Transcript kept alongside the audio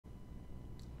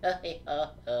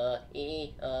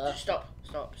Stop.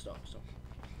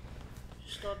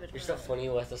 Stop it. It's not funny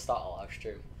with the start of live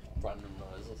stream. Random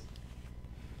noises.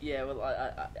 Yeah, well,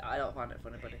 I don't find it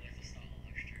funny, buddy.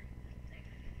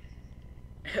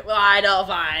 Well, I don't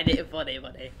find it funny,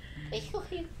 buddy. I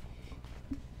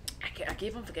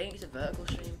keep on forgetting it's a vertical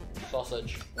stream.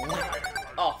 Sausage.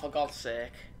 Oh, for God's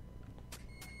sake.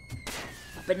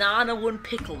 Banana one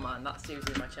pickle man, that's who's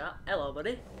in my chat. Hello,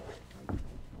 buddy.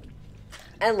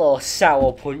 Hello,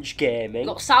 Sour Punch Gaming.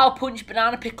 Got Sour Punch,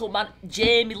 Banana Pickle Man,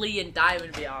 Jamie Lee, and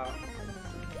Diamond VR.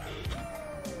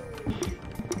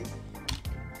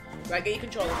 Right, get your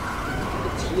controller.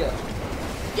 It's here.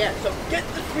 Yeah, so get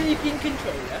the freaking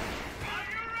controller.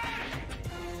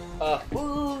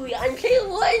 Ooh, I'm player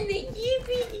 1,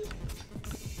 yippee!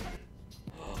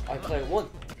 I'm player 1.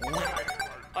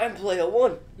 I'm player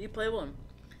 1. You play one.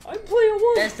 I'm player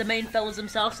 1. There's the main fellas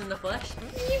themselves in the flesh.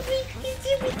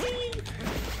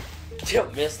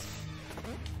 Jump missed.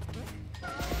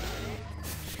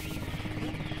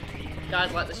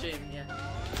 Guys like the stream, yeah.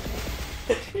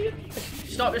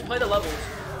 Stop, just play the levels.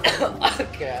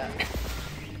 Okay.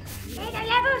 Play the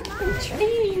levels, I'm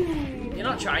trying. You're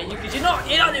not trying, because you're not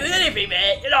doing anything,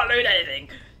 mate. You're not doing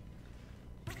anything.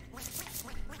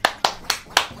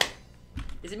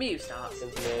 Is it me who starts?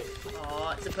 It's me.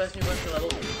 Oh, it's the person who went to the level.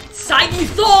 Sight you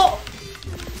thought!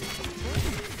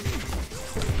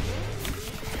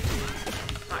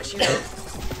 Actually, no.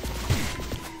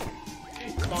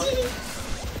 Come on.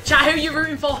 Chat, who are you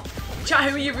rooting for? Chat,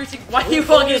 who are you rooting? Why are you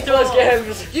fucking those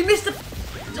games? You missed the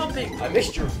topic. I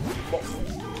missed you.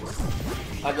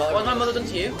 I'm not. What's my mother done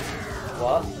to you?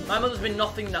 What? My mother's been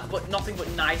nothing but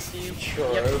nice to you.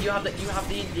 Sure. You have the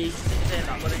indecency to say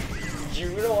that, buddy. Do you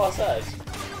know what I said?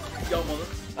 Your mother.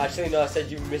 Actually, no, I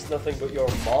said you missed nothing but your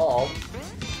mom.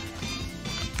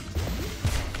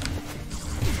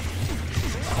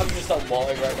 I'm just not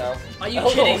wanting right now. Are you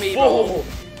kidding me, bro? Fool.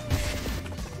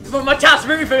 Bro, my cat's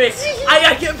rooting for me.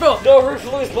 I get, bro. No, root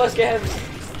for Louis plus games.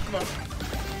 Come on.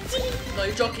 No,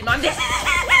 you're joking, man. This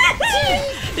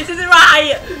isn't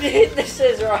right. This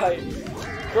is right.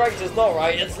 Correct is not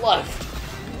right. It's left.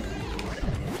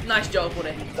 Nice job,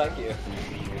 buddy. Thank you.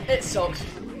 It sucks.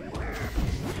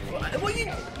 What are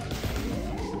you?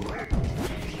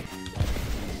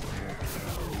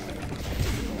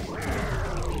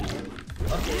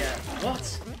 Okay, yeah.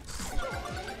 What?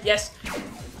 Yes.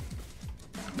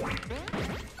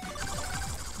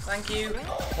 Thank you.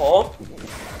 Oh.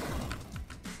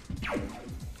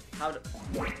 How do...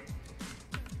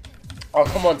 Oh,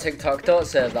 come on, TikTok, don't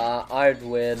say that. I'd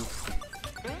win.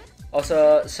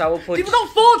 Also, Sour Punch. We've got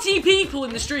 40 people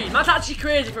in the stream. That's actually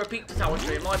crazy for a Pizza Tower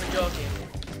stream. I'm not even joking.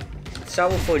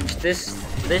 Sour Punch, this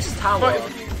tower. Bro,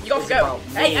 you gotta go.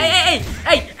 Hey,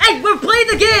 we're playing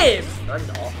the game! I'm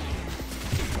not.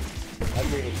 I'm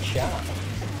reading chat.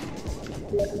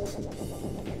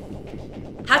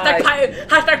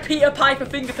 Hashtag Peter Piper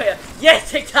finger payer.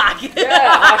 Yes, TikTok.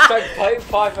 Yeah, hashtag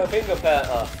Piper finger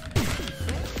payer.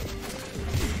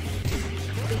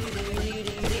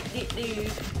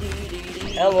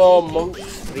 Hello, monks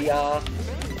VR.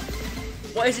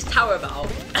 What is this tower about?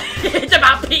 It's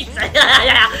about pizza.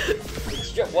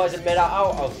 Why is it made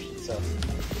out of pizza?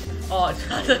 Oh, it's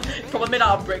probably made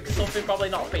out of bricks or something. Probably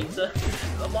not pizza.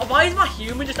 Why is my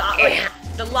human just like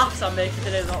the laughs I'm making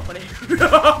today? Is not funny.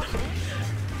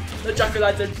 The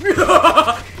jack-o'-lantern.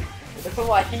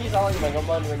 Why he's on Mega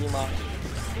Man when you're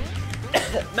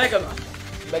Mega Man.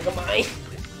 Mega Man.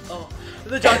 Oh,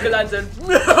 the jack-o'-lantern.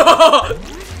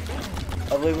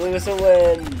 I believe Lewis will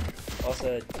win.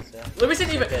 Also, Lewis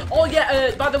didn't even. Oh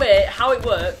yeah. By the way, how it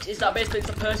works is that basically it's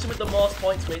the person with the most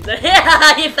points wins.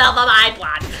 You fell for my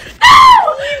plan.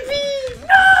 No, Yippee!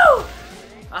 No.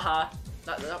 Aha.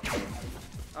 That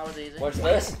was easy. What's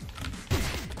this?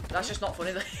 That's just not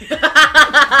funny.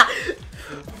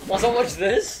 What's so much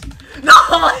this? No,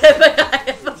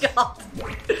 I forgot.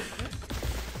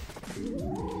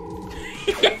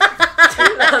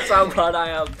 That's how bad I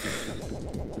am.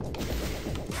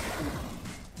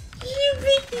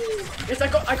 Yes, I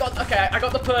got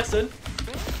the person.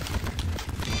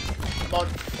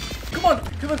 Come on.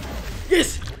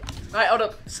 Yes. Right, hold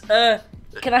up.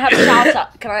 Can I have a shout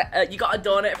out? Can I? You got to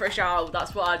donate for a shout out.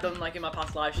 That's what I've done like in my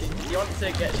past live streams. If you want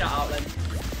to get a shout out, then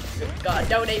gotta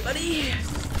donate, buddy.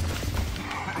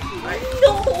 Right.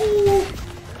 No.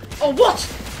 Oh what?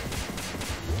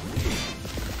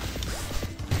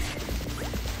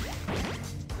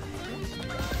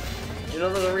 You know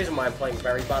the reason why I'm playing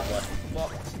very badly?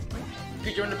 What?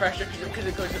 Because you're under pressure because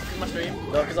it goes to my stream?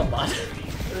 No, because I'm bad.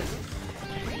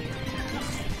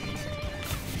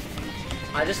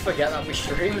 I just forget that we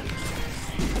stream.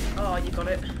 Oh, you got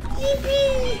it.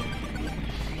 Yippee!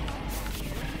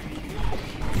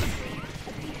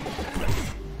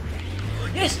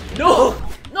 Yes! No!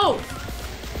 No!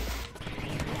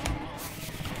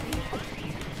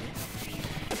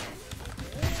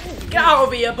 Get out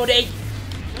of here, buddy!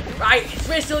 Right, it's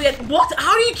resilient. What?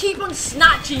 How do you keep on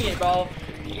snatching it, bro?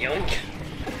 Yoink.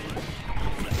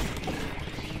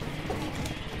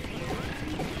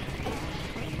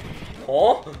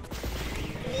 Huh?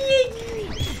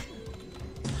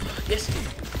 Yes.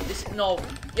 This. No.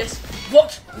 Yes.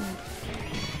 What?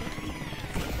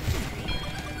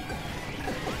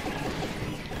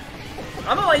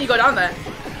 I'm not letting you go down there.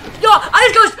 Yo,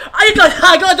 I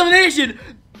got a donation.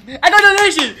 I got a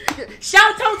donation.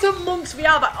 Shout out to Monks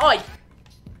VR. Oi,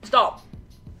 stop.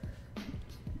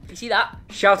 You see that?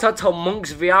 Shout out to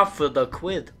Monks VR for the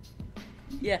quid.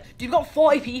 Yeah, dude, we've got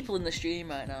 40 people in the stream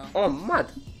right now. Oh,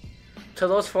 mad. To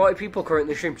those 40 people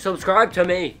currently stream, subscribe to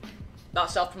me.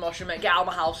 That's self-promotion, mate. Get out of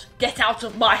my house. Get out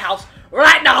of my house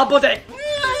right now, buddy.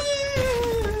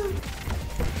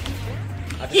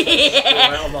 I just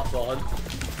right on my phone.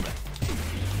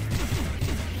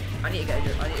 I need to get a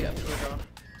pillow drawn.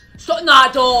 Stop! Nah,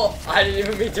 don't. I didn't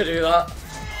even mean to do that.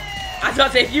 I was about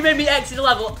to say, if you made me exit the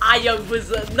level, I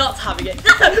was not having it.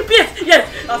 Yes, yes,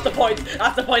 that's the point.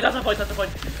 That's the point. That's the point. That's the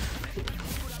point.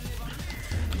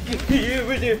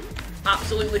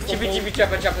 Absolutely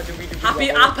fumbled.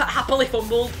 Happily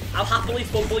fumbled. I'll happily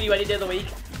fumble you any day of the week.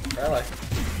 Really?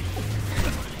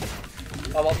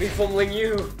 I won't be fumbling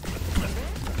you.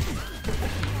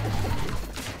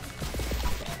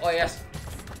 Oh yes.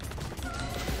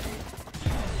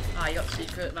 Ah, you got the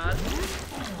secret, man.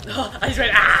 Oh, I just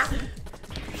went, ah!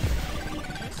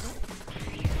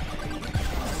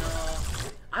 Oh, no.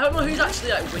 I don't know who's actually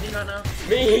like winning right now.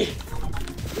 Me.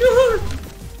 No!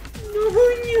 No.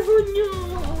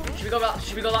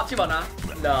 Should we go back to one now?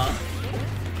 Nah.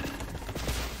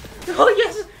 Oh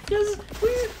yes, yes,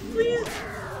 please, please.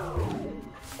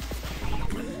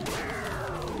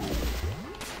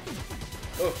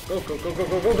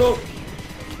 Go.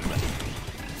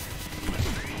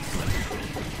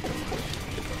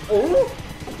 Oh!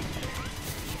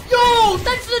 Yo,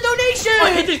 thanks for the donation!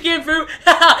 Oh, he just came through.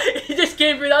 He just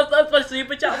came through. That's my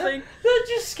super chat thing. That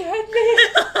just scared me.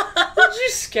 That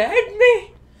just scared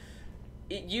me.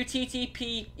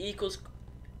 UTTP equals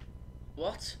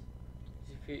what?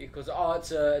 Equals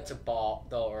it's a bot.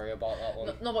 Don't worry about that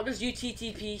one. No, what does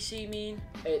UTTPC mean?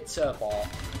 It's a bot.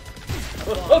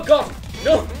 Oh god,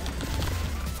 no!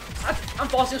 I'm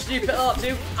forcing us to do pit up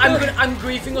too. I'm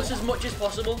griefing us as much as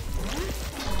possible.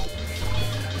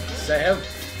 Sam.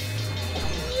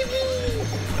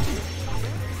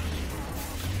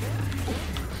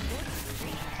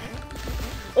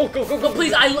 Oh, go,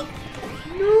 Please, I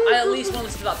at least want to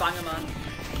listen to that banger, man.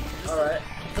 Alright.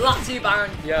 The lap 2 banger.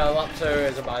 Yeah, lap 2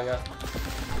 is a banger.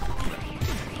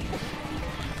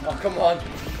 Oh, come on.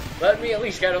 Let me at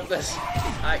least get up this.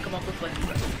 Alright, come on, quickly.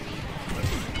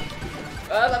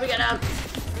 Let me get down.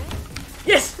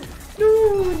 Yes! No!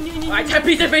 Alright,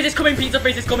 pizza face is coming, pizza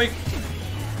face is coming.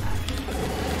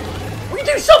 What are you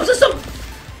doing? Stop!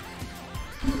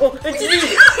 Oh, it's me!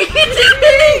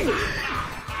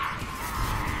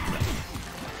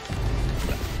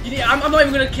 I'm not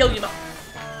even gonna kill you, man.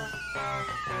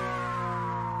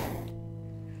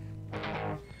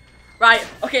 Right,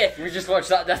 okay. We just watched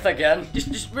that death again.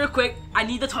 Just real quick, I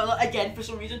need the toilet again for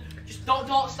some reason. Just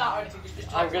don't start or anything.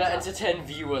 Just I'm gonna entertain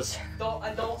viewers.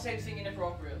 Don't say anything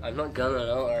inappropriate. I'm not gonna,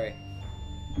 don't worry.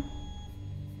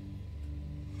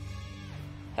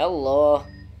 Hello.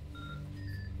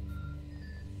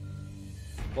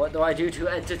 What do I do to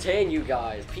entertain you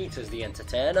guys? Peter's the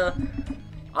entertainer.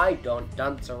 I don't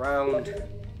dance around.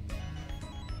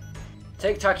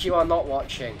 Tic-tac, you are not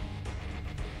watching.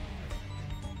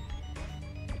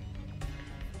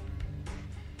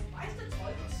 Why is the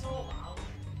toilet so loud?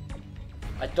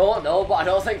 I don't know, but I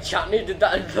don't think chat needed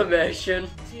that information.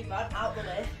 Too bad, out the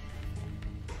way.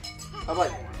 I'm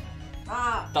like,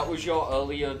 that was your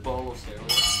earlier bowl of cereal.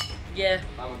 Yeah.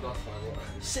 I'm a boss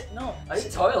Sit, no. I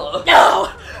need toilet. No!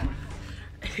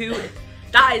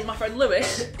 That is my friend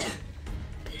Lewis.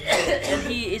 And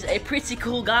he is a pretty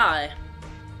cool guy.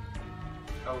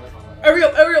 Hurry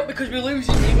up, because we're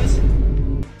losing viewers.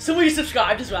 Somebody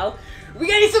subscribed as well. We're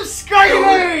getting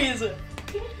subscribers!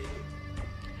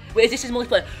 Wait, is this his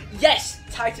multiplayer? Yes!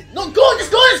 Titan. No, go!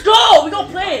 Just go! We gotta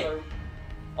play it!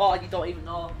 Oh, you don't even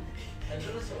know.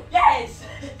 Yes!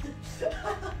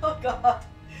 Oh god.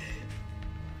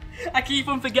 I keep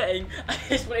on forgetting. I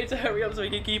just wanted to hurry up so we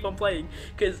can keep on playing.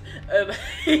 Because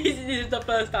this is the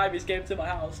first time he's came to my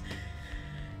house.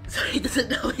 So he doesn't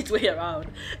know his way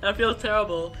around. And I feel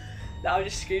terrible. Now I'm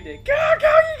just screaming, go, you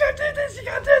can't do this, you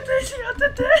can't do this, you can't do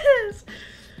this.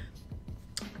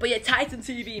 But yeah, Titan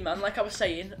TV, man, like I was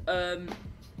saying,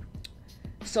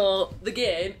 so the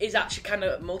game is actually kind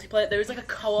of multiplayer. There is like a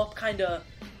co-op kind of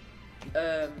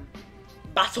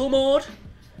battle mode,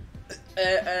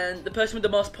 and the person with the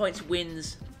most points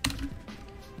wins.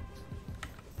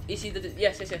 You see the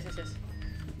yes.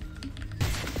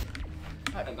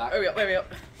 Right, I'm back. Hurry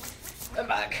up. I'm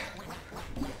back.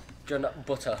 Do you want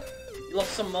butter? You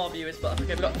lost some more viewers, but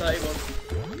okay, we've got 31.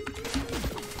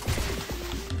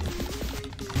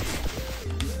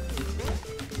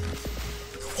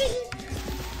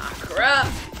 Ah, crap!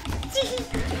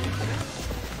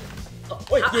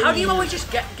 Wait, how do you always just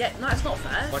get? No, it's not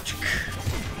fair.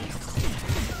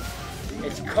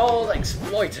 It's called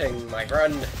exploiting, my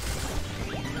friend.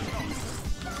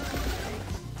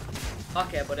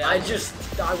 Okay, buddy. I went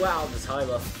out of the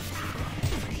timer.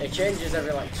 It changes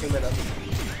every like 2 minutes.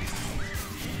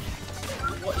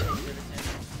 What changes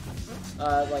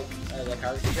everything? The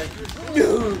character change.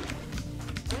 No!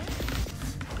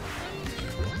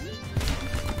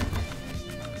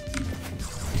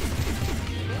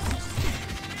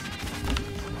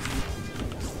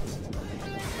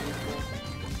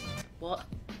 What?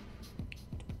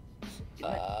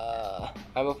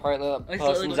 I'm apparently that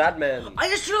Oh, person's admin. I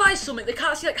just realised something. They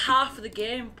can't see like half of the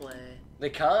gameplay. They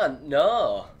can't.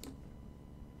 No.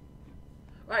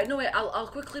 Right, no wait. I'll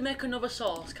quickly make another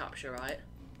source capture, right?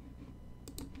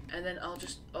 And then I'll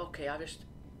just I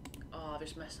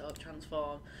just messed it up.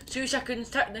 Transform. 2 seconds.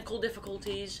 Technical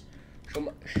difficulties. Some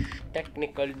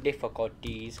technical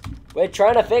difficulties. We're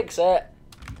trying to fix it.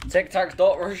 TikToks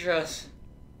don't rush us.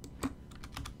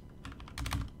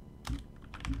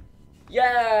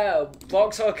 Yeah,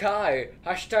 Box okay.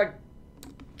 Hashtag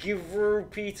give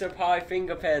Peter Pie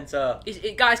finger painter.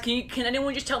 Guys, can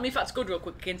anyone just tell me if that's good real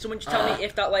quick? Can someone just tell me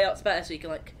if that layout's better so you can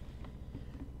like...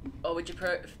 Or would you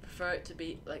prefer it to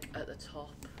be like at the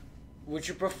top? Would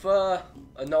you prefer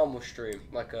a normal stream,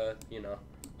 like a,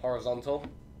 horizontal?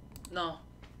 No.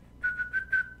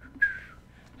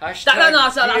 Hashtag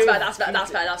That's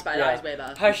better. Yeah. That is way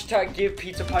better. Hashtag give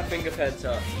Peter Pie finger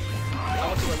painter. I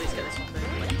want to at least get this topic.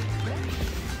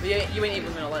 But you ain't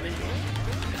even gonna let me.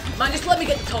 Man, just let me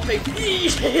get the topic.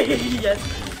 Yes.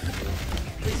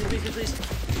 Please.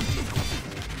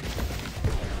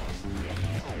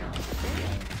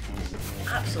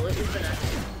 Absolutely finesse.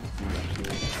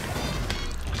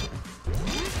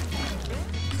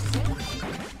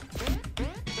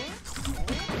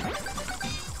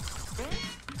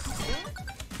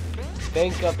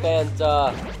 Finger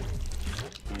painter.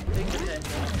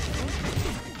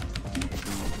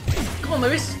 Come on,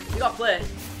 Lewis. You gotta play.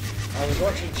 I was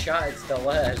watching chat, it's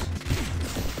delayed.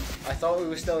 I thought we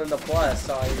were still in the play,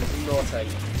 so I was noting.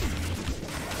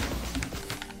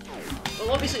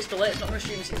 Well, obviously it's delayed. It's not gonna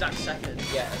assume this exact second.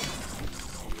 Yes.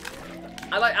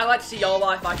 I like to see your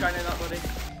Wi-Fi trying to that, buddy.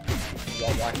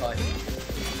 Your Wi-Fi.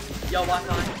 Your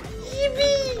Wi-Fi.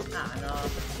 Yippee! Ah,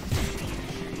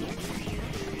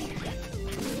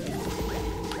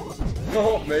 no.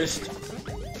 Oh, missed.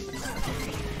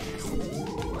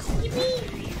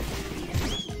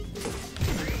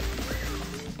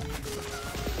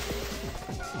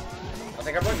 I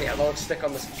think I broke the analog stick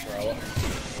on this controller.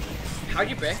 How'd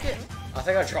you break it? I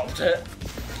think I dropped it.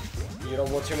 You know,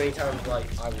 one too many times, like,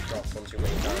 I was dropped one too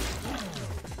many times.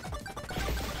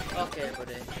 Okay,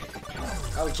 buddy.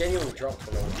 I was genuinely dropped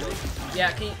when I was big.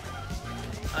 Yeah, can you...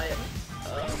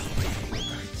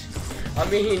 I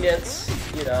mean, it's,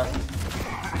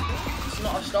 It's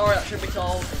not a story that should be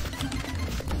told.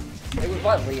 it was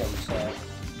by Liam, so...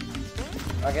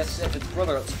 I guess if it's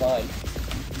brother, it's fine.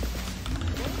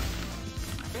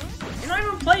 You're not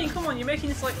even playing, come on, you're making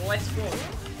this like less fun.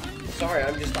 Sorry,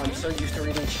 I'm so used to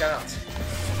reading chat.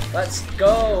 Let's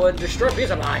go and destroy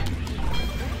Peter Pie!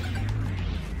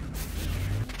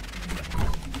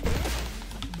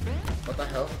 What the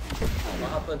hell? What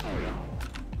happened?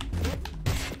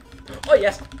 Oh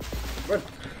yes! Run!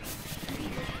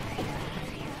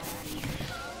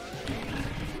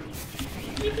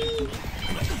 Yippee!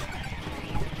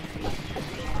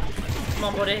 Come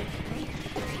on, buddy.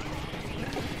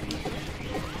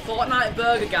 Fortnite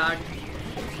Burger Gang.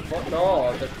 What?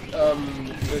 No,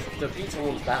 the pizza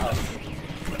one's better.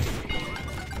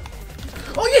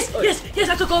 Oh yes, yes,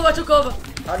 I took over.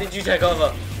 How did you take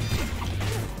over?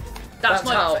 That's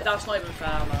not even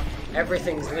fair, man.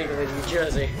 Everything's legal in New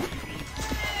Jersey.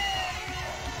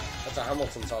 That's a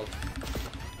Hamilton song.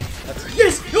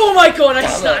 Yes! Oh my god, I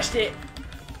snatched it!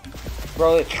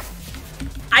 Bro,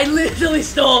 I literally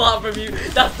stole that from you.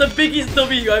 That's the biggest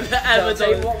W I've ever I'll tell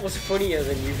you done. what was funnier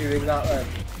than you doing that then.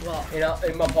 What?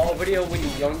 In my bottle video when you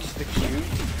yoinked the cube.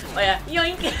 Oh yeah,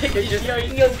 yoink! You just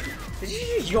yoink. Did you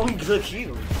just yoink the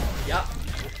cube? Yeah.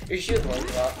 You should like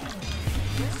that.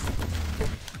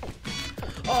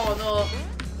 Oh no.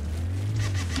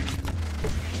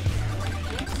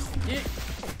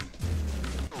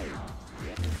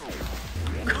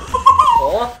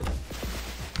 Oh.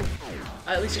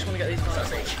 I at least just want to get these parts.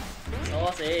 Sausage.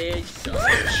 Sausage.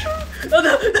 Sausage. No,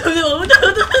 no, no, no, no,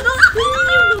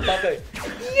 no. Bobby.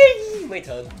 Yay! My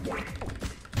turn.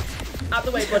 Out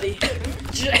the way, buddy.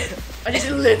 I just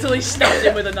literally stabbed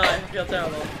him with a knife. I feel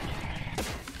terrible.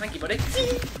 Thank you, buddy.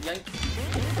 Yank.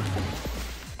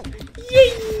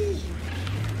 Yay!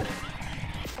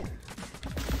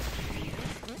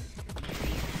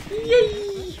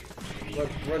 Yay! Run,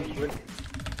 run, run.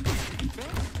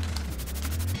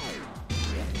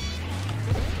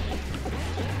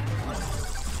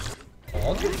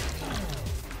 Pog?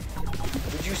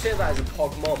 Would you say that as a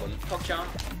pog moment? Pog charm.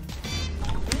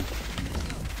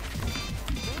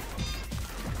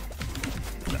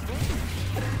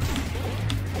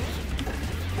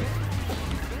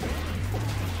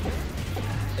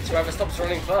 It's whoever stops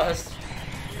running first.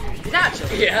 Did it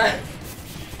actually? Yeah.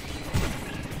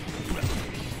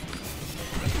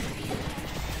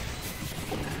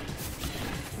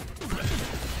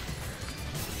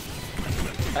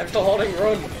 I'm still holding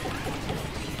run.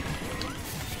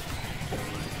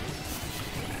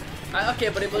 Okay,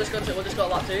 buddy, we'll just go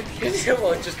lap 2.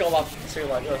 Well, just go lap 2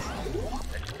 like this.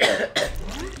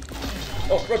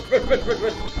 Oh, run, run, run, run,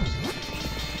 run.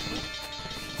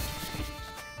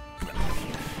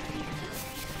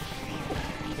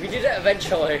 We did it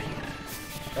eventually.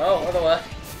 Oh, other way.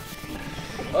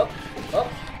 Up, up,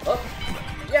 up.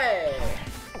 Yay!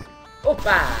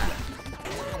 Up-a!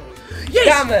 Yes!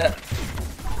 Damn it!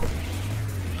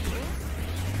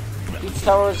 Each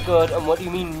tower is good, and what do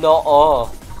you mean not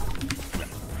all?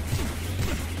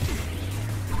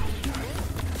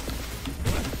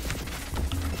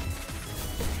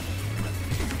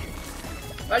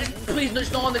 Please,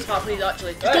 just not on this part, please,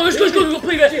 actually. Just go,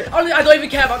 please. I don't even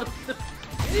care about the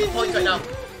points right now.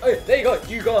 Oh, there you go,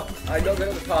 you go. I'm not going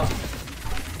on the path.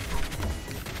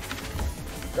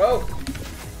 Go.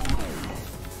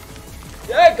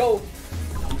 Yeah, go.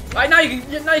 Right, now you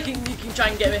can try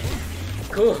and get me.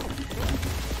 Cool.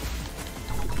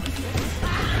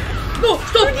 No,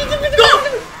 stop! Go!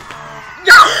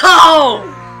 No!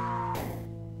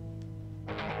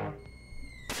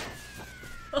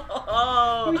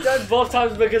 You died both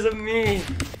times because of me.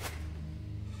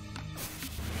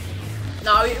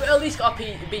 No, we at least got to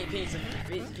beat Peter.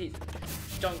 Beat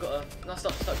John Gutter. No,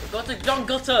 stop. Go to John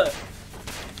Gutter.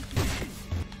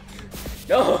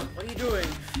 No. What are you doing?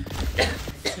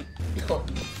 No.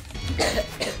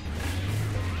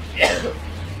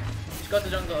 Just go to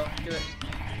John Gutter. Do it.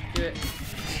 Do it.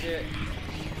 Do it.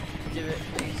 Do it,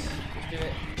 please. Just do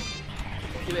it.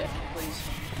 Do it, please.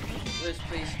 Liz,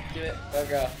 please, do it.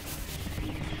 Okay.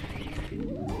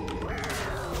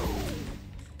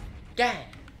 Yeah.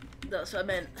 That's what I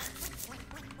meant.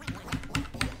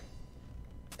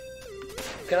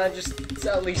 Can I just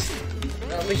at least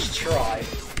try?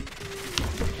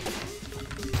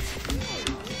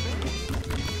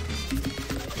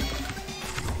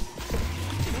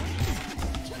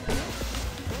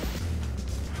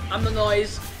 I'm the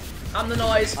noise. I'm the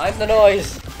noise. I'm the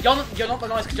noise. You're not the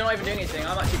noise because you're not even doing anything.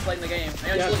 I'm actually playing the game.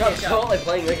 Yeah, I'm totally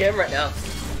playing the game right now.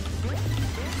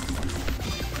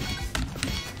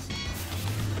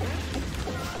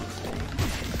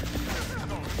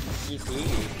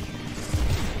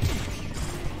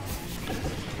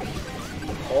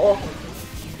 Oh.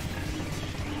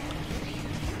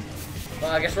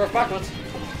 Well, I guess we're backwards.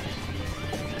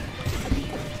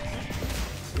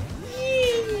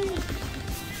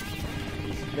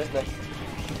 Missed it.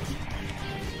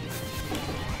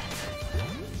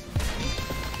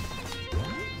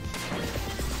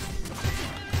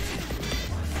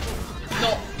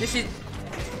 No, this is...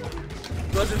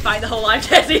 Rose been fighting the whole life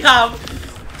Jesse have.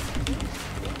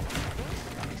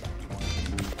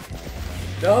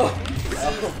 No.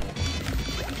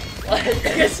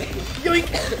 Yes. Yoink.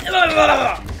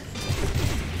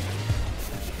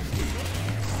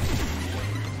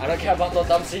 I don't care about no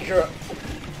damn secret.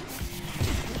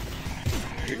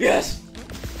 Yes.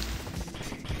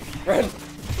 Run.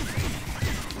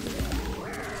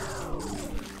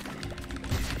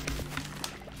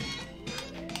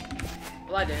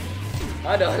 Well, I did.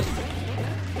 I don't.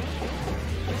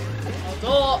 Oh,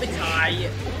 don't be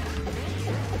tight.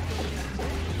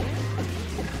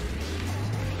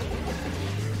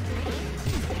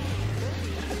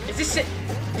 Is this it?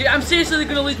 Dude, I'm seriously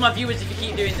gonna lose my viewers if you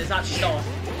keep doing this. Actually, stop.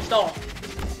 Stop.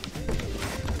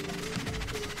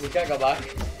 We can't go back.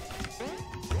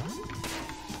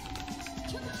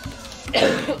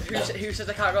 Who says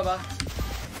I can't go back?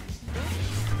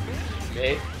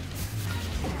 Me.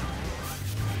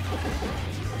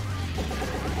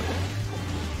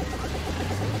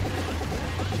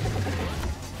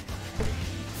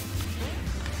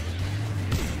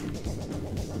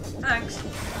 Thanks.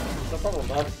 No problem,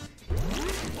 man.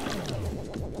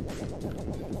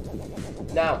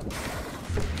 Now.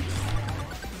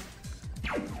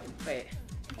 Wait.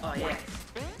 Oh yeah.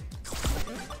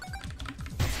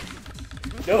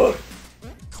 No.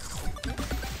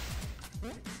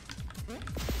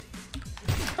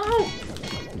 Oh.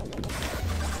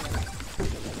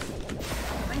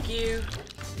 Thank you.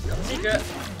 Got the secret.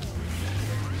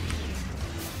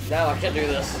 Now I can do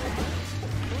this.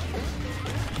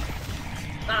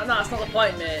 No, that's not the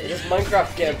point, mate. This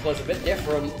Minecraft gameplay's a bit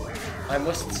different, I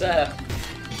must say.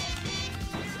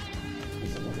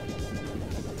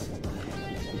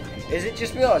 Is it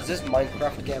just me or is this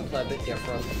Minecraft gameplay a bit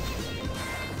different?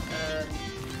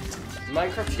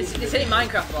 Minecraft This ain't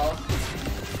Minecraft, ball.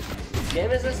 What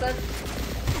game is this then?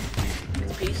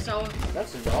 It's Peace Tower.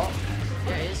 That's not.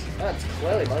 Yeah, it is. That's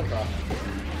clearly Minecraft.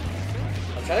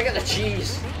 I'm trying to get the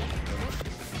cheese.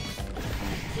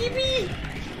 Yippee!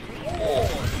 Oh,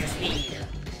 you speed.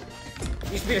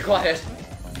 You speed be quiet.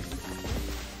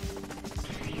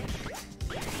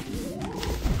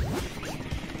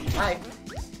 Hi.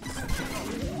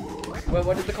 Well,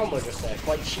 what did the combo just say?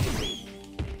 Quite cheesy.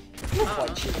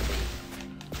 Quite cheesy.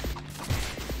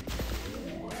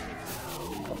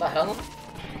 What the hell?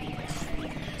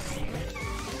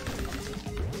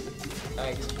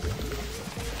 Thanks.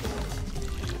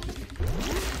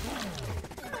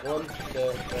 1, 2, 3,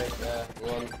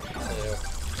 1, 2.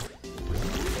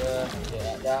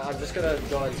 Yeah, I'm just gonna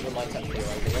go into my technique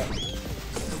right here.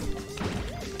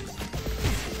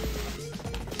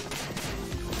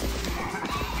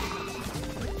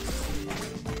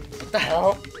 What the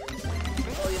hell?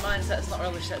 Well, your mindset's not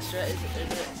really set straight, is it?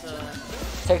 So...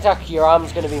 Tic Tac, your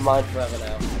arm's gonna be mine forever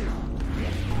now.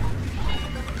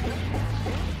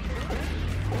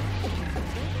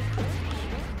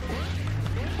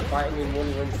 Fighting in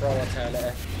one room for all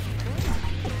eternity.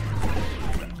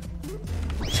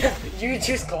 You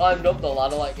just climbed up the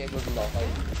ladder like it was nothing.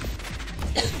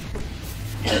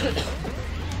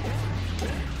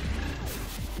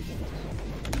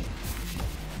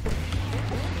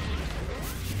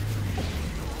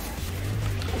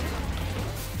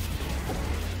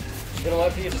 I'm gonna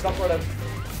wait for you to stop running.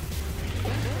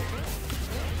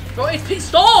 Bro, it's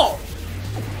pissed off!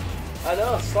 I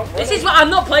know, stop running. This is what I'm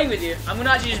not playing with you. I'm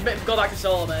gonna actually just go back to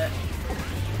solo, mate.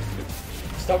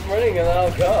 Stop running and then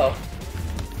I'll go.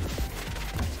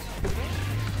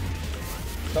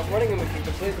 Stop running and we can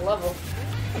complete the level.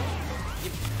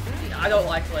 I don't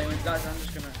like playing with you guys, I'm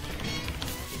just gonna...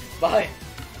 Bye.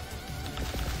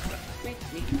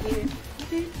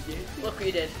 Look what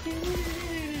you did.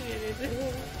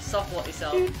 Soft what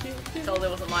yourself. Told it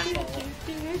wasn't my fault.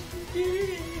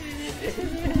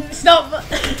 Stop!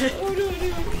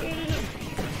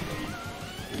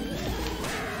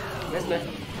 Miss me.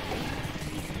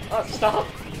 Oh, stop.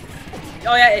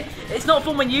 Oh yeah, it's not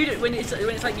fun when you do, when it's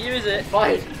like you, is it?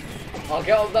 Fine. I'll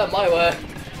get up there my way.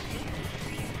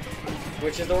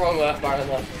 Which is the wrong way,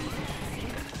 apparently.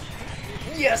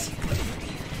 Yes!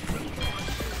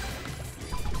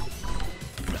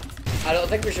 I don't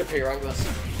think we should P-rank this.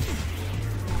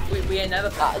 We ain't never.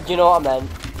 Do you know what I meant?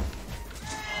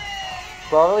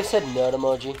 Probably said nerd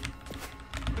emoji.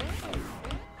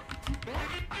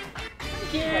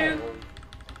 Thank you.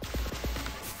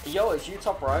 Yo, it's you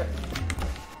top right.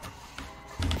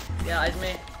 Yeah, it's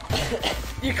me.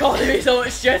 You causing me so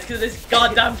much stress because of this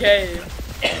goddamn game.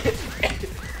 I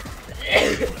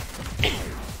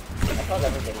thought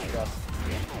everybody stressed.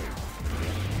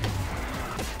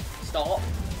 Stop.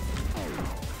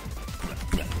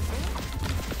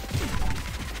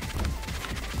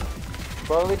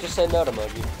 Probably just say nerd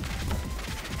emoji.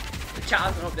 The chat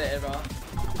hasn't updated, bro.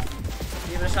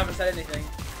 You just haven't said anything.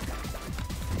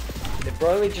 They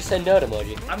probably just say nerd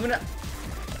emoji. I'm gonna.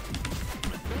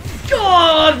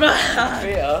 God, man!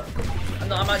 Peter.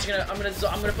 I'm actually gonna.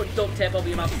 I'm gonna put duct tape over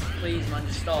your mouth. Please, man,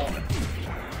 just stop.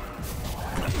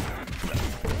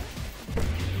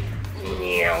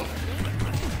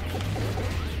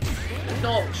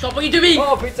 No, stop what you doing!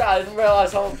 Oh, Peter, I didn't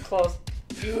realise how close.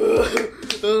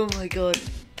 Oh my god.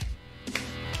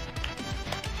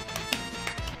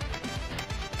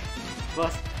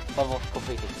 First level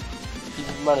completed.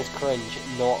 This man is cringe,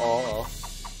 not auto.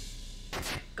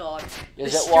 God.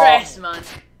 Is the it stress, man.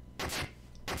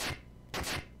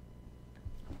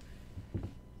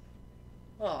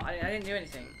 Oh, I didn't do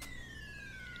anything.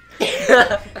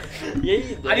 Yeah, you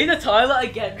did. I need the toilet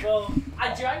again, bro.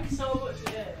 I drank so much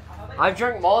today. I've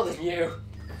drank more than you.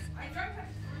 I drank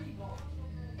like 3 bottles.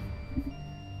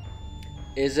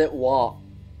 Is it what?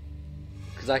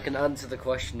 Because I can answer the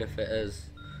question if it is.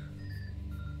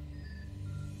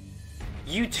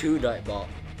 You too, Nightbot.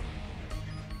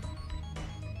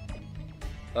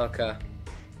 Okay.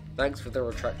 Thanks for the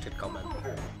retracted comment.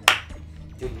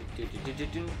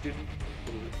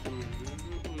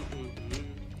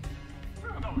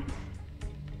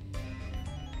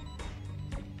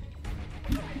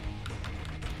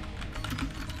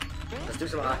 Let's do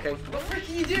some hacking. What the frick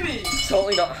are you doing?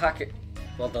 Totally not hacking.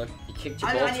 Well done. You kicked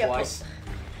your ball twice.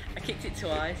 I kicked it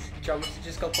twice. Do you want me to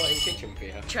just go play in the kitchen for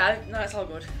you? Try. No, it's all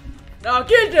good. No,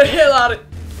 get the hell out of it.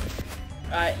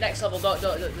 Alright, next level. Don't,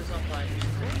 there's no point.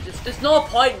 There's no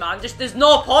point, man. There's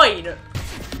no point.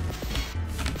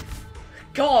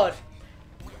 God.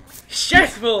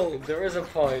 Shitful. There is a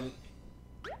point.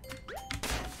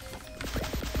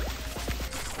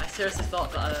 I seriously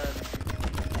thought that.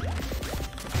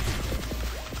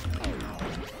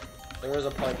 There is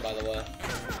a point, by the way.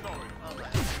 Oh my.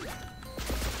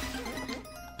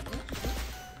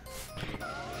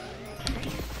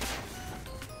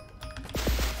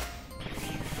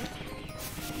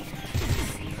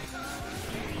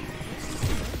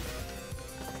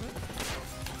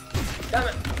 Damn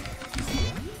it!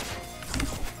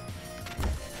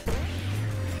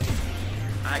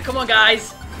 Alright, come on,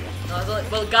 guys. No, there's only,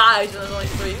 well, guys, there's only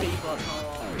 3 people. That's not a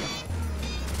lot.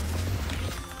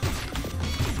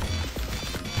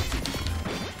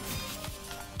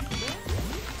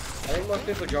 I think most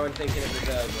people join thinking it was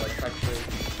like factory.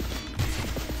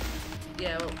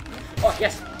 Yeah, well. Oh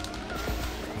yes!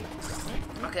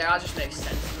 Okay, that just makes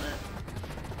sense, doesn't it?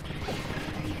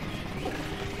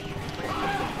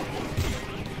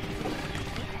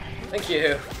 Thank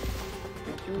you.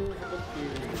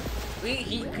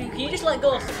 Can you just let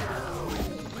go?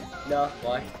 No,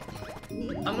 why?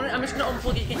 I'm just gonna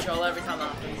unplug your controller every time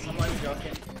that happens. I'm not even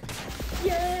joking.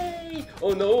 Yay!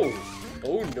 Oh no!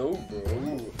 Oh no, bro!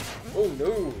 Oh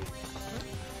no!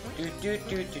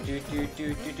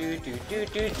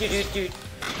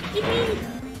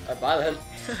 Alright, bye then.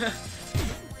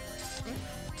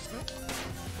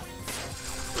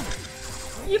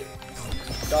 Yep.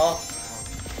 Stop.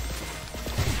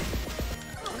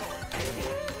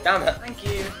 Damn it. Thank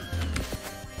you.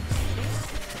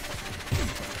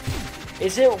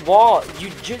 Is it what?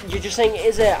 You're just saying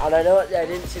is it? And I know I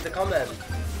didn't see the comment.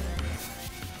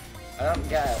 I don't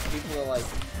get it. People are like...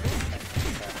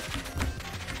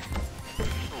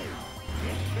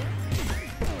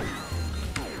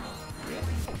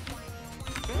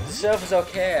 The server's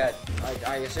okay.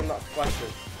 I assume that's the question.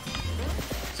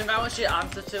 Some guy wants you to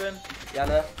answer to him. Yeah,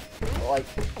 no? Like...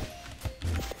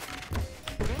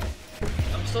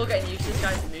 I'm still getting used to this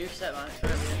guy's moveset, man. It's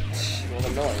very weird. You want a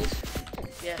noise?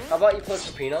 Yeah. How about you play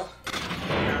Pepino?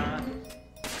 Nah.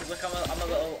 'Cause look,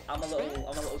 I'm a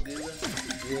little goober.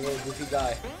 You're a little goofy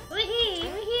guy. Wee-hee,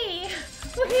 wee-hee,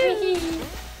 wee-hee.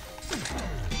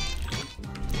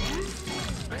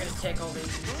 I'm gonna take all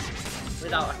these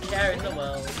without a care in the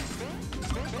world.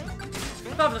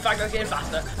 Apart from the fact that I'm getting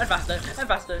faster and faster and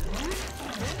faster.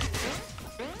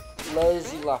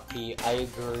 Lazy Lappy, I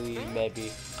agree,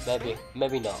 maybe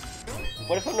not.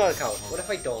 What if I'm not a count? What if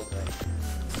I don't then?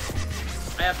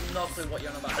 I have no clue what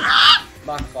you're on about.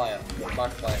 Markfire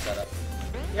setup.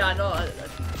 Yeah, I know. Are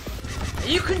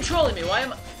you controlling me? Why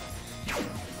am I...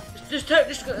 Just go...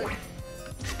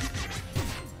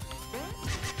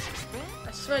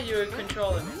 I swear you were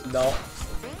controlling me. No.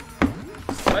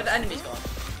 Where are the enemies gone?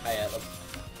 I ate them.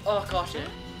 Oh, gosh, yeah.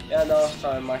 Yeah, no,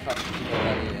 sorry, my fact people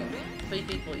don't eat it. 3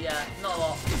 people, yeah. Not a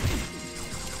lot.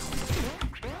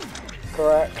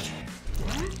 Correct.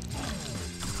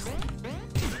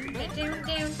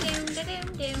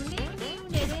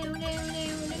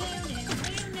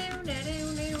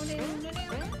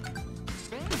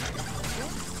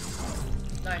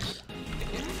 Nice.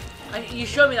 You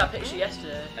showed me that picture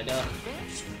yesterday. I know.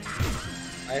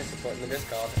 I have to put it in the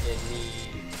Discord in the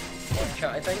what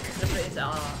chat, I think. To put it into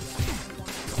art.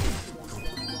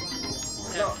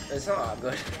 It's not that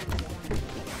good.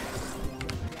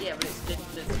 Yeah, but it's the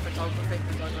photography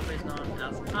is not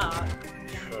as art.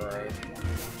 True.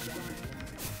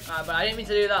 But I didn't mean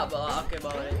to do that, but okay,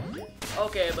 buddy.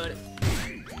 Okay, buddy.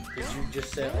 Did you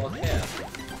just say okay?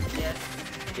 Yeah.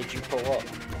 Did you pull up?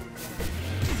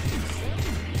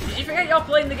 Did you forget you're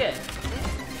playing the game?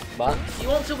 What? You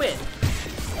want to win?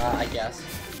 I guess.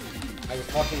 I was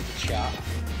talking to chat,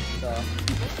 so...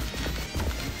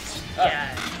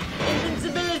 Yeah.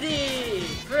 Invincibility!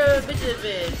 For a bit of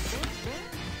it.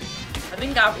 I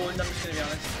think I've won, I'm just gonna be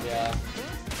honest. Yeah.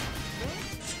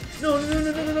 No,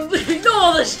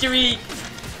 no, the streak!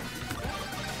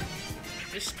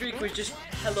 The streak was just,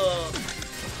 hello.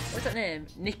 What's that name?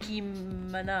 Nicki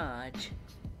Minaj.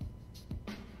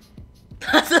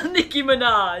 That's a Nicki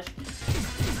Minaj.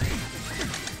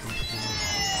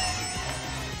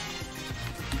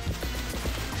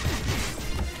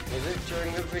 Was it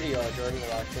during the video or during the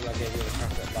live stream I gave you the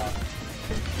chocolate bar?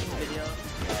 Video.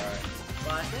 Alright.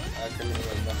 Why? I couldn't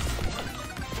remember.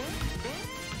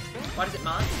 Why does it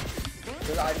matter?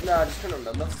 Because I just couldn't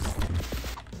remember.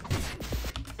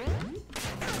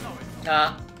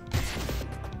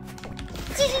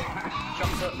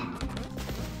 Chocolate.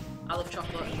 I love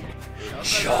chocolate.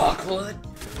 Chocolate.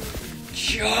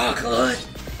 Chocolate.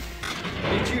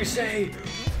 Did you say?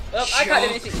 I can't do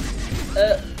anything.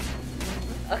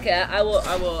 Okay, I will.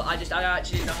 I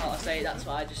actually didn't know how to say it. That's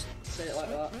why I just said it like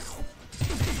that.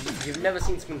 You've never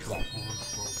seen SpongeBob?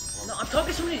 No, I'm talking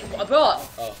to somebody. What I brought.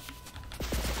 Oh.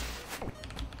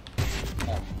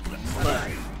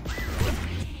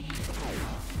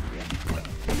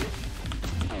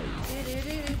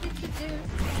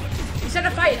 Instead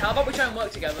of fighting, how about we try and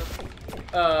work together?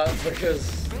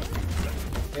 Because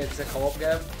it's a co-op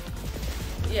game.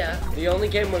 Yeah. The only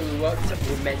game where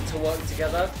we're meant to work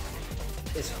together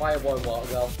is Fireboy and Water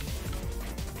Girl.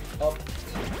 Oh.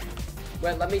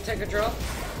 Wait, let me take a draw.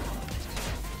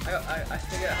 I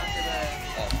figured I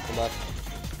have to. Oh, come on.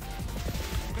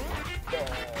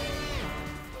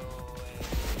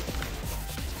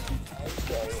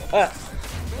 Ah!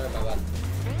 Oh my bad.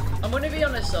 I'm gonna be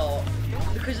honest though,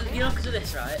 because of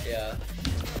this, right? Yeah.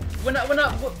 When I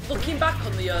looking back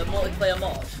on the multiplayer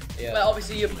mod, Yeah. where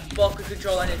obviously you both could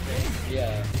control anything.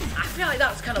 Yeah. I feel like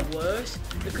that's kind of worse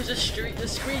because the screen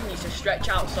used to stretch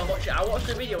out so much. I watched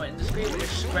the video and the screen would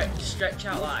just stretch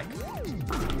out like.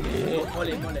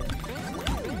 Money.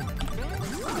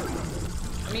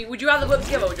 I mean, would you rather work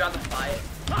together or would you rather fight?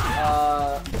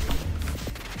 I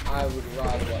would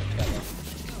rather work together.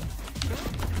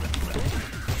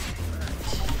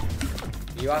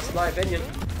 You asked my opinion.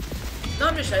 No,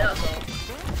 I'm just saying that's all.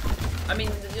 I mean,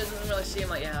 it doesn't really seem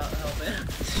like you're helping.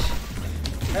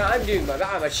 No, I'm doing my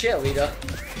best. I'm a cheerleader.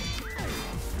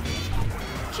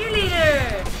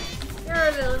 Cheerleader! You're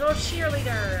a little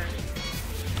cheerleader.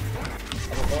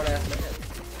 I'm a born ass man.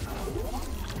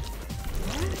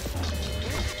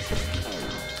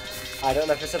 I don't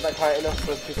know if I said that quite enough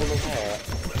for people to hear it.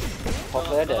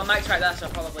 Hopefully I did. Well, my mic's right there, so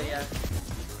probably, yeah.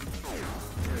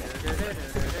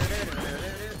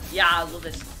 Yeah, I love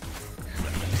this.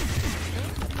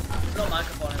 There's no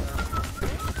microphone in that.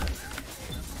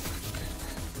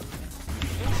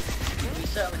 You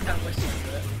certainly can't listen to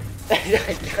it. I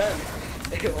can.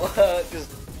 It works.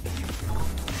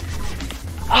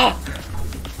 Ah!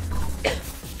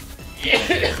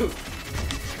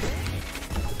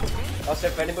 Also,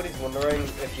 if anybody's wondering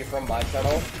if you're from my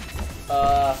channel,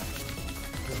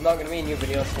 there's not going to be a new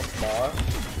video until tomorrow.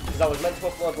 Because I was meant to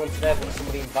upload one today, but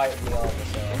somebody invited me over,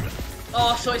 so...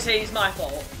 Oh, so it's saying it's my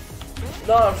fault?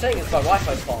 No, I'm saying it's my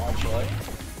Wi-Fi's fault, actually.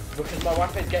 Because my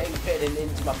Wi-Fi's getting fitted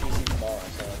into my PC tomorrow,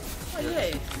 so... Oh,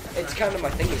 yay. It's kind of my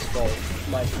thingy's fault,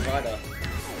 my provider.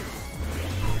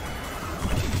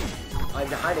 I'm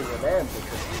hiding your name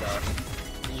because,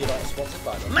 you're not sponsored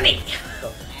by them. Money!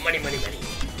 So, money.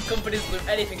 Companies do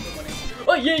anything for money.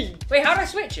 Oh, yay! Wait, how do I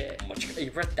switch it?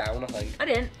 You pressed down, I think. I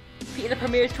didn't. Peter the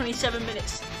premiere is 27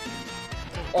 minutes.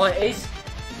 Oh, it is?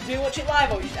 Do we watch it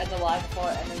live or we just end the live before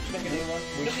it and then just make a new one?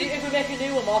 If we make a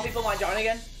new one, more people might join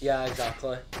again. Yeah,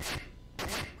 exactly.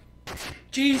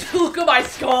 Jeez, look at my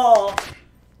score!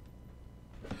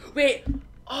 Wait,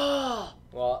 oh!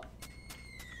 What?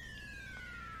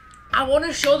 I want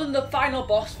to show them the final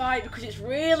boss fight because it's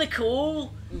really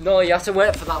cool. No, you have to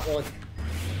wait for that one.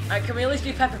 Alright, can we at least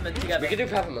do Peppermint together? We can do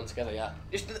Peppermint together, yeah.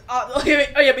 Just, oh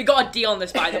yeah, we got a D on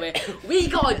this, by the way. We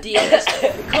got a D on this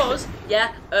because,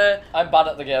 yeah, I'm bad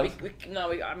at the game. we kind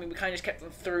of just kept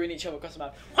throwing each other across the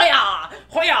map. Hoya!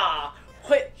 Hoya!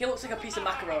 He looks like a piece of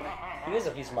macaroni. He is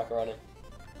a piece of macaroni.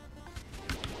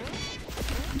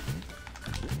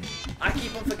 I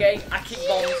keep on forgetting, I kick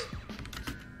bombs.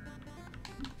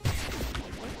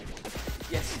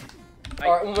 Yes.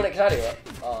 Alright, 1 minute, can I do it?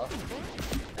 Oh.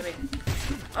 I mean,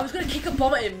 I was gonna kick a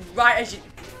bomb at him right as you...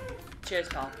 Cheers,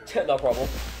 pal. No problem.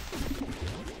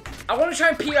 I want to try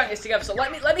and P-rank this together, so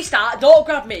let me start. Don't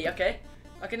grab me, okay?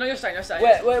 Okay, no, you're starting, you're starting.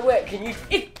 Wait, can you...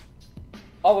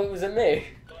 Oh, it was at me.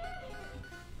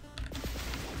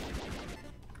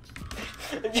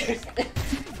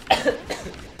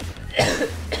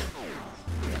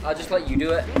 I'll just let you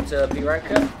do it to P-rank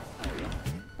it.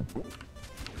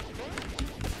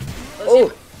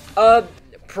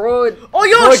 Pro. Oh,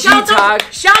 yo, Pro shout G-Tag.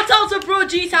 out to Pro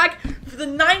G-Tag for the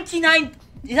 99.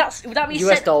 Would that be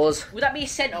US cent? dollars. Would that be a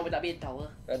cent or would that be $1?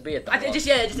 That'd be $1.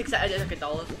 Just accept it like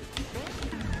 $1.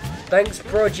 Thanks,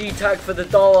 Pro G-Tag, for the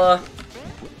 $1.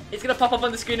 It's gonna pop up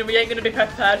on the screen and we ain't gonna be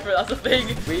prepared for it. That's the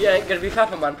thing. We ain't gonna be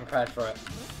Pepperman prepared for it.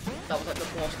 That was like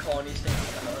the most corniest thing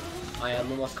I've ever heard. I am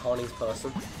the most corniest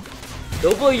person.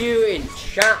 W in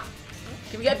chat.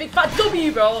 Can we get a big fat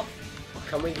W, bro?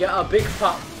 Can we get a big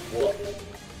fat what?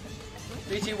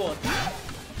 3, 2, 1.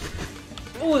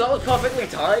 Oh, that was perfectly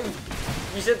timed.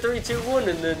 You said 3, 2, 1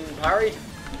 and then parried.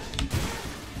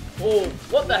 Oh,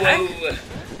 what the heck?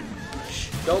 Shh,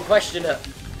 don't question it.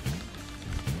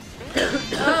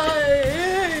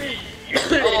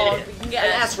 Oh, we can get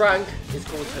An S rank is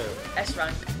cool too. S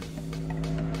rank.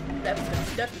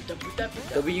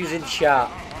 W's in chat.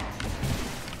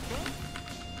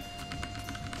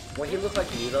 What he look like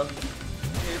either?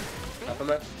 Who?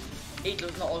 Pepperman? He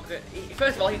does not look good.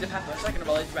 First of all, he's a pepper. Second of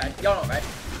all, he's red. You're not red.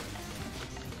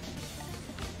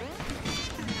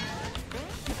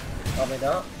 Are we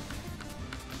not?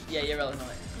 Yeah, you're really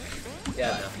not.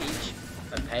 Yeah, Like no. peach.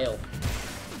 I'm pale.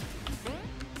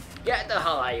 Get the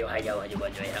hell out of here.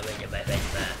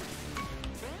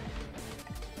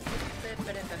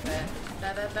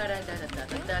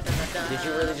 Did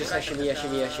you really just say shimmy,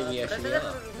 shimmy, shimmy, shimmy?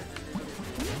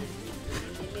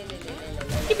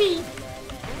 Yippee!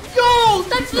 Yo,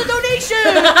 thanks for the donation!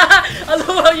 I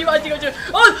love how you actually got to.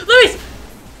 Oh, Luis!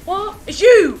 What? It's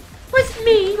you! What's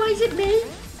me? Why is it me?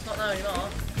 It's not now anymore.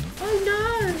 Oh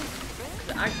no.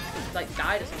 I like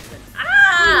died or something.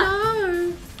 Ah!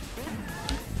 No.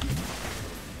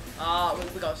 Ah,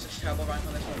 we got such a terrible rank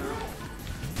on this one now.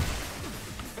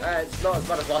 It's not as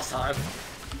bad as last time.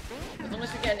 As long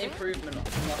as we get an improvement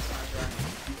from last time's rank.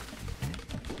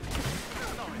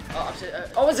 Oh, I've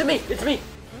said. Oh, is it me? It's me.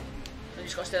 You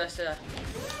just gotta stay there, stay there.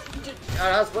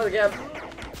 Alright, let's play the game.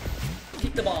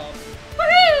 Keep the bomb.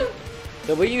 Woohoo!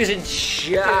 W's in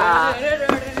chat.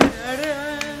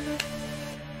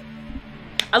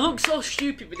 I look so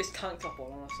stupid with this tank top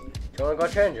on, honestly. Do you want to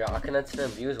go change it? I can entertain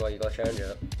views while you go change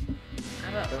it.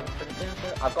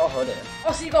 I've got a hoodie.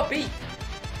 Oh, so you got B.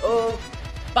 Oh,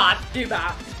 Bad, do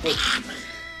bad.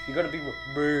 you gotta be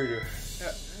murder.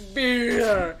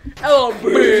 Beer. Hello,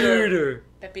 beer.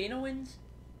 Pepino wins.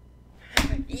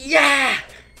 Yeah!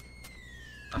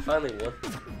 I finally won.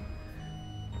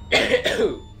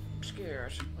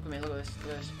 Scares. Look at me, look at this,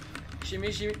 look at this.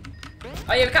 Shimmy, shimmy.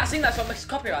 Oh yeah, we can't sing that song, it's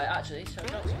copyright actually, so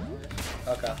don't sing this.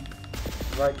 Okay.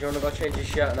 Right, do you want to go change your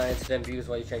shirt and I entertain views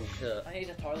while you change your shirt? I need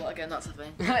a toilet again, that's the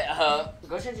thing.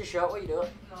 Go change your shirt, what are you doing?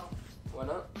 No. Why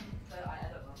not? I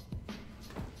don't know.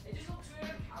 It just looks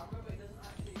weird on camera, but it doesn't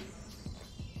actually.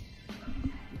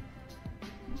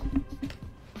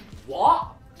 What?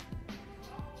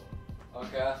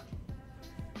 Okay.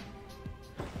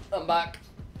 I'm back.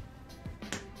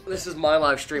 This is my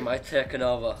live stream, I've taken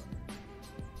over.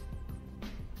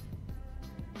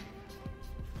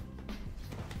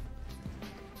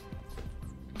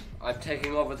 I'm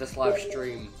taking over this live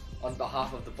stream on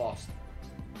behalf of the boss.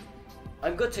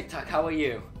 I'm good, Tic Tac, how are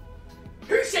you?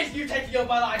 Who said you taking over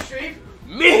my live stream?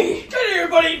 Me! Get here,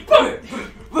 buddy! Boom!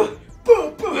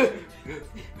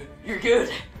 You're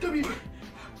good. W!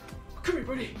 Come here,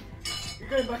 buddy! You're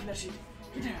going back in that seat.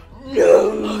 Get down.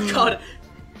 No! Oh god!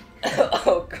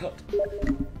 Oh god.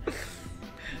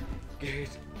 Good.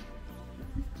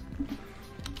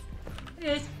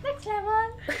 Yes. Next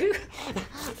level.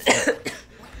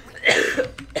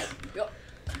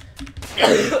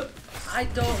 I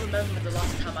don't remember the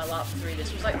last time I lapped 3.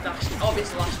 This was like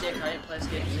obviously last year because I didn't play this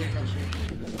game last year.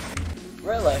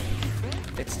 Really?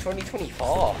 It's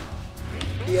 2024.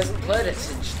 He hasn't played it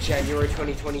since January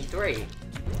 2023,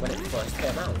 when it first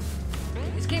came out.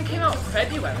 This game came out in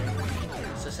February.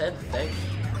 It's the same thing.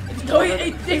 No,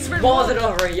 it's more than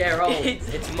over a year old. It's-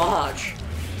 It's March.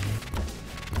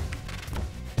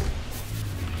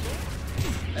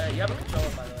 You have a controller,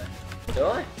 by the way. Do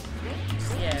I?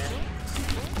 Yeah.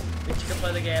 Which you can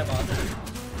play the game on.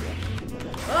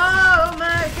 Oh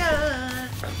my god!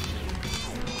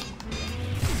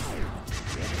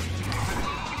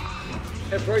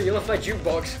 Hey bro, you left my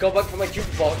jukebox. Go back for my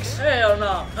jukebox. Hell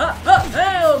no!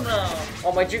 Hell no!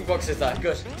 Oh, my jukebox is that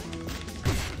good.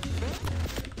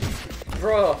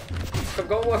 Bro,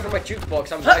 go away from my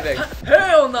jukebox. I'm diving.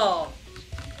 Hell no!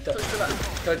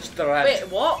 Touch the rat. Wait,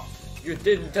 what? You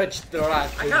didn't touch the rat.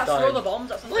 I can't throw the bombs.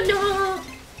 That's Oh no.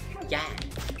 Yeah.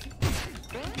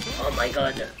 Oh my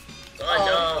god.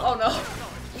 Oh no!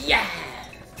 Yeah.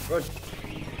 Run.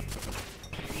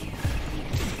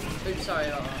 Oops, sorry.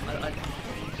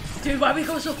 Dude, why are we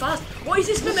going so fast? What is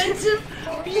this momentum?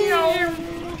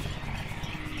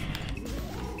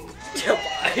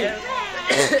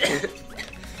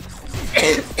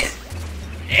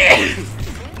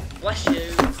 Bless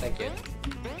you. Thank you.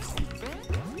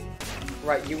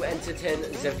 Right, you entertain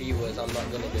the viewers. I'm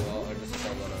not gonna do it. I'll just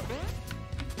tell them up.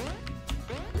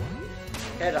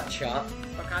 Hear that chat?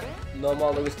 Okay. No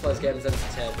more Lewis Plays Games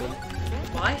Entertainment.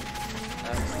 Why?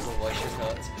 My voice just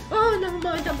hurts. Oh, never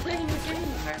mind, I'm playing the game.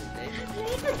 Apparently.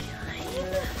 Play the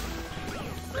game.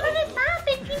 I'm a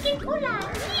puppet drinking cola.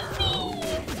 Yippee!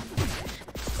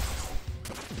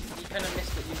 You kind of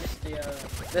missed it. You missed the.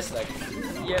 This thing.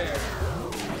 Yeah.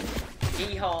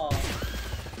 Yeehaw.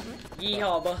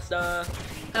 Yeehaw, Buster.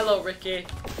 Hello, Ricky.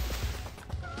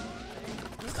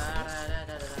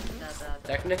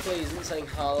 Technically, he isn't saying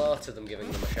hello to them,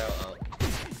 giving them a shout out.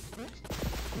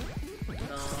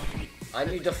 No. And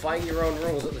you define your own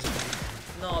rules at this point.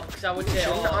 No, because I would say.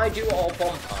 Shouldn't I do all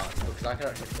bomb parts? Because I can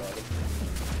actually throw them.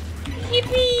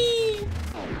 Yippee!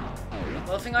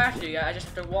 Well, the thing I have to do, yeah, I just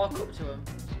have to walk up to him.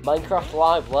 Minecraft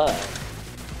Live later.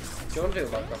 Do you want to do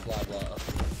Minecraft Live later?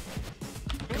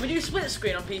 Can we do split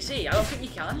screen on PC? I don't think you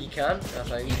can. You can, I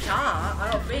think. You can't. I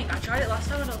don't think. I tried it last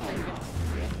time. I don't think.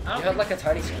 You had like a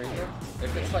tiny screen though.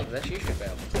 If it's like this, you should be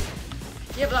able to.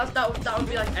 Yeah, but that would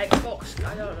be like Xbox.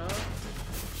 I don't know.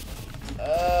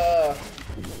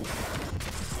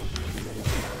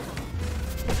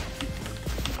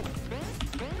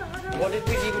 What did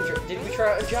we even? Did we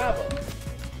try it on Java?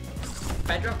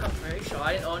 Bedrock, I'm pretty sure.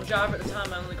 I didn't own Java at the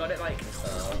time. I only got it like.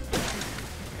 Okay.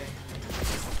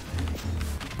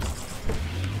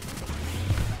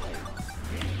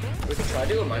 We could try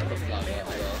doing Minecraft Live as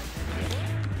well.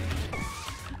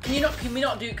 Can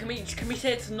we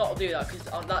say to not do that because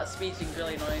that speed thing's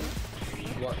really annoying.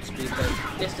 What speed thing?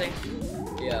 This thing.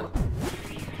 Yeah.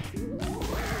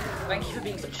 Thank you for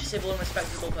being such a civil and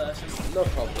respectable person. No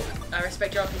problem. I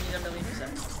respect your opinion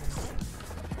 1,000,000%.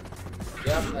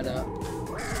 Yeah, I know.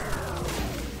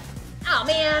 Oh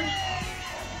man!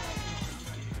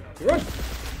 Run!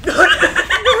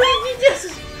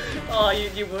 Oh,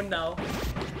 you won now.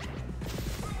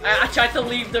 I tried to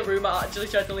leave the room. I actually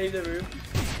tried to leave the room.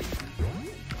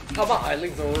 How about I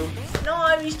leave the room? No,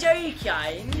 I was joking.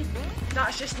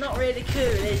 That's just not really cool,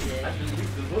 is it?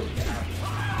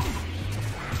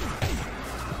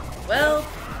 Well,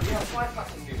 Yeah, why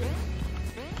fucking do it?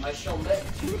 I shall let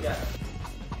you go.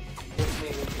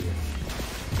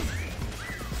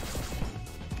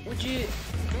 would you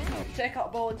take out a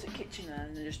bowl into the kitchen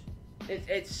then and just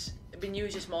it's been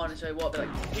used this morning, so it won't be like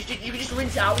you can just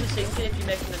rinse it out in the sink if you're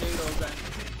making the noodles then.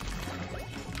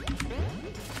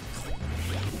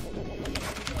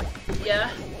 Yeah.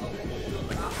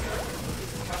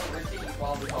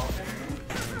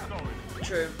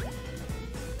 True.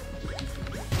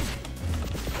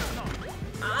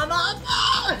 I'm up!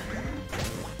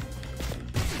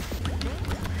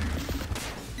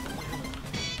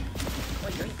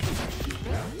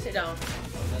 Sit down.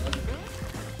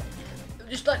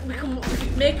 Just like we can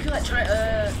make like try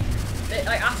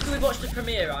like after we watch the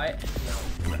premiere, right?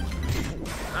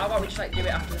 How about we just like do it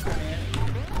after the premiere?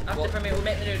 After the premiere, we'll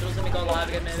make the noodles and we go live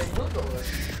again maybe.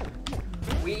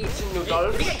 We eat some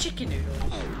noodles. We get chicken noodles.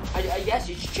 Yes,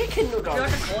 it's chicken noodles. I feel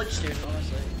like a college student,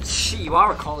 honestly. You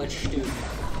are a college student.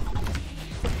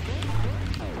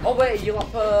 Oh wait, you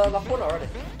lap one already?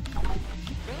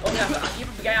 Oh yeah, but I keep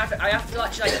forgetting I have to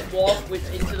actually like walk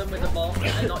into them with the ball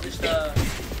and not just throw it.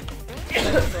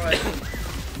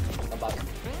 I'm back.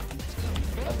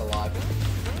 I'm alive.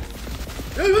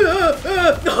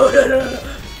 No.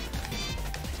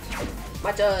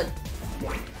 My turn.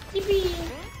 Yippee!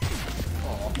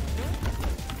 Aww.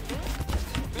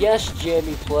 Yes,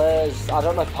 Jamie plays. I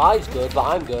don't know if Pie's good, but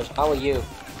I'm good. How are you?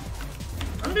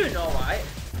 I'm doing alright.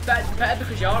 Better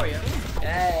because you're here.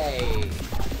 Hey.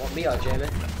 What, me or Jamie?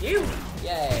 You.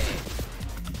 Yay.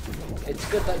 It's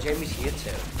good that Jamie's here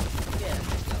too. Yeah.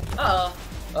 Uh-oh.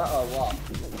 Uh-oh, what?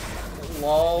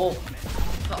 LOL.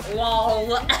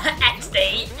 LOL.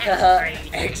 XD.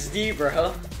 XD,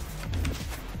 bro.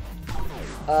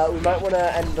 We might want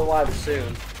to end the live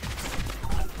soon.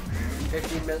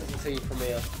 15 minutes until you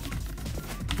premiere.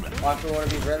 Or if we want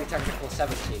to be really technical,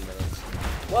 17 minutes.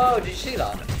 Whoa, did you see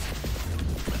that?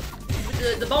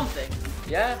 The bomb thing?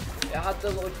 Yeah, it had the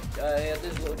little,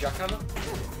 this little jackhammer.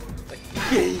 Like,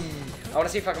 I want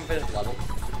to see if I can finish the level.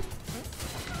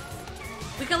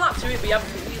 We can lap through it, but we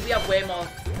have way more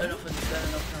than enough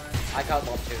time. I can't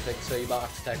lap 2 things, so you might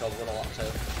have to take over run a lap 2.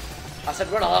 I said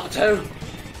run a lap 2!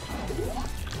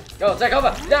 Go, take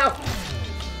over, now!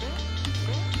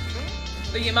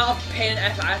 The amount of pain and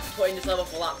effort I have to put in this level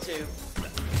for lap 2.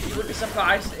 you would be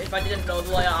surprised if I didn't know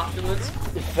the layout afterwards.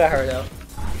 Fair enough.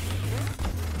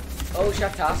 Oh,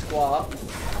 Chef Task, what?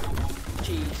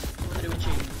 Cheese. What to do with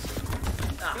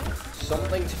cheese? Ah,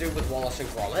 Something to do with Wallace and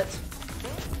Gromit?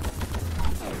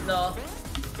 no.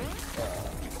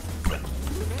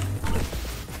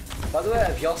 By the way,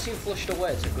 have y'all seen Flushed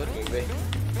Away? It's a good movie.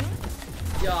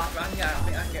 Yeah, I think I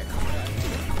can get copyright.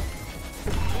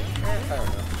 Fair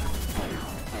enough.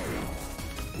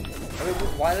 I mean,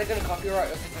 why are they going to copyright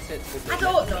us if I say it's a good movie?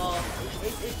 I don't know.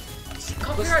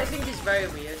 Copyright thing is very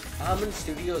weird. Almond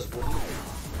Studios wouldn't.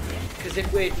 Because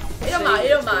if we... It don't matter, it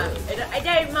don't matter. It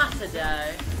don't matter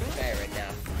though. Fair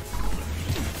enough.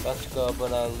 Let's go,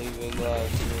 but I'm leaving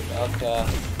live. Okay.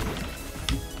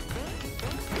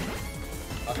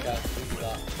 Okay, we do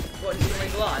that. What, did you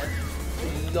leave live?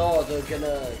 No, they're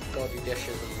gonna go do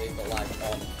dishes and leave the light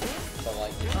on. So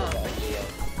like, you've still got a year.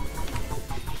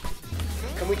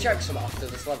 Can we check some after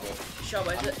this level? Sure,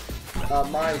 where is it?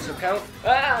 Mine, so count.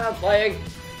 Ah, I'm playing!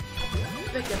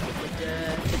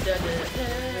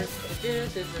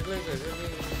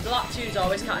 The lap 2's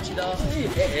always catchy though.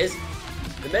 It is.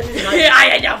 The men in I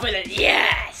end up with it,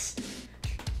 yes!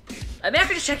 I mean, I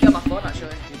could just check it on my phone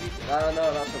actually. I don't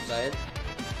know, that's what I'm saying.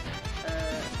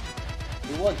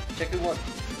 Who won? Check who won.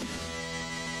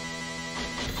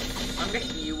 I'm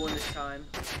guessing you won this time.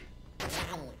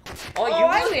 Oh, you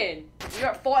I won? win! You're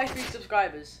at 43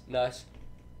 subscribers. Nice.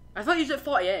 I thought you was at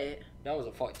 48. That was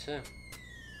at 42.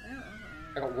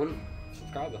 I got 1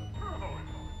 subscriber.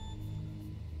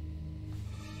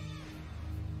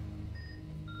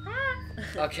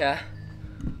 Okay.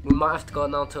 We might have to go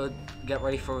now to get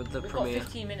ready for the We've got premiere.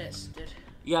 15 minutes, dude.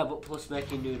 Yeah, but plus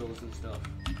making noodles and stuff.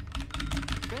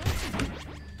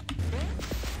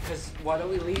 Because why don't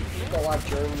we eat the live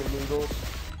during the noodles?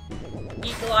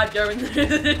 Eat the live during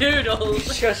the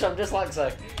noodles. Shush, I'm just like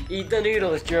saying, eat the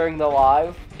noodles during the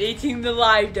live. Eating the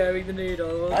live during the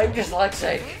noodles. I'm just like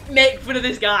saying, Make fun of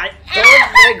this guy.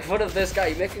 don't make fun of this guy.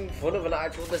 You're making fun of an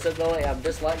actual disability. I'm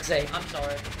just like saying, I'm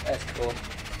sorry. that's cool.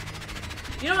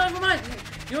 You know what that reminds me?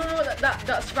 You know what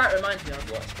that sprite reminds me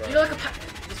of? What sprite? You know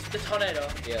like the tornado?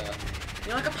 Yeah. You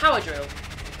know like a power drill?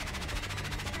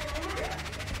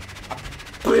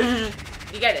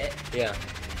 You get it? Yeah.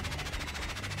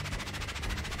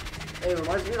 It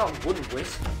reminds me of that wooden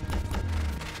wisp.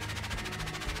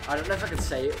 I don't know if I can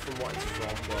say it from what it's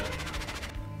from, but...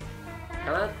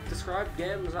 Can I describe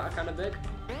games that are kind of big?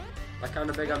 By kind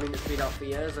of big, I mean it's been out for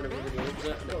years and everybody loves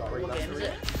it. And What game is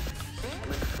it?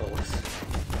 Sonic Colors.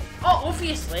 Oh,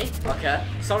 obviously. Okay.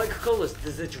 Sonic Colors,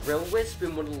 there's a drill wisp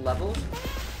in one of the levels.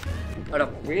 And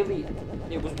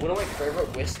it was one of my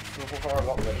favourite wisps before I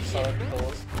got rid of Sonic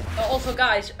Colors. Also,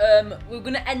 guys, we're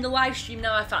gonna end the live stream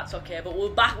now if that's okay. But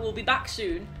we'll be back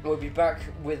soon. We'll be back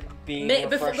with being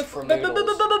refreshed from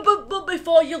noodles. But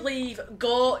before you leave,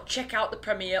 go check out the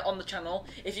premiere on the channel.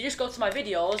 If you just go to my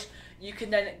videos, you can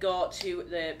then go to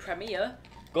the premiere.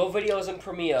 Go videos and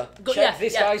premiere. Check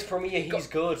this guy's premiere. He's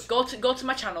good. Go to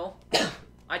my channel.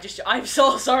 I'm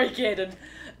so sorry, Caden.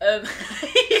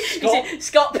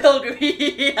 Scott Pilgrim.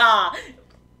 Yeah.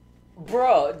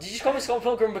 Bro, did you just call me Scott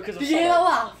Pilgrim because of Did you hear that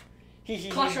laugh?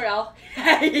 Sonic? Clash Royale.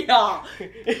 Yeah.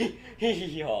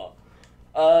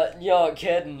 Yeah,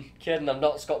 Caden, I'm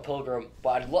not Scott Pilgrim, but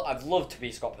I'd love to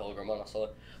be Scott Pilgrim, honestly.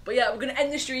 But yeah, we're gonna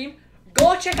end the stream.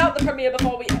 Go check out the premiere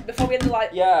before we end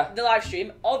the live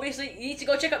stream. Obviously, you need to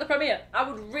go check out the premiere. I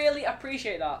would really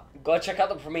appreciate that. Go check out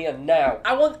the premiere now.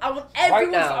 I want everyone. Right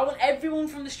now. I want everyone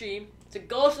from the stream to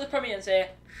go to the premiere and say,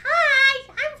 Hi,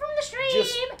 I'm from the stream.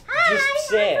 Just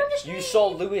say you saw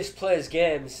Lewis plays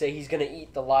games. Say he's gonna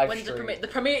eat the live when's stream. the premiere? The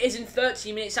premiere is in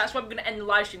 13 minutes. That's why I'm gonna end the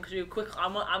live stream because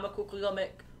I'm quickly gonna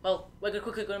make. Well, we're gonna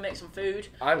quickly gonna make some food.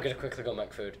 I'm gonna quickly go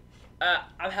make food.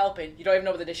 I'm helping. You don't even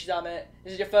know where the dishes are, mate.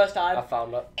 This is your first time. I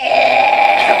found it.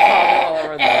 I found it while I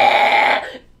was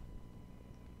there.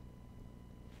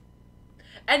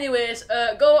 Anyways,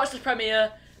 go watch the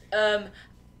premiere. Bye.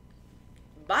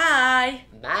 Bye.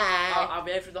 I'll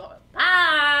be here for the.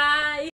 Bye.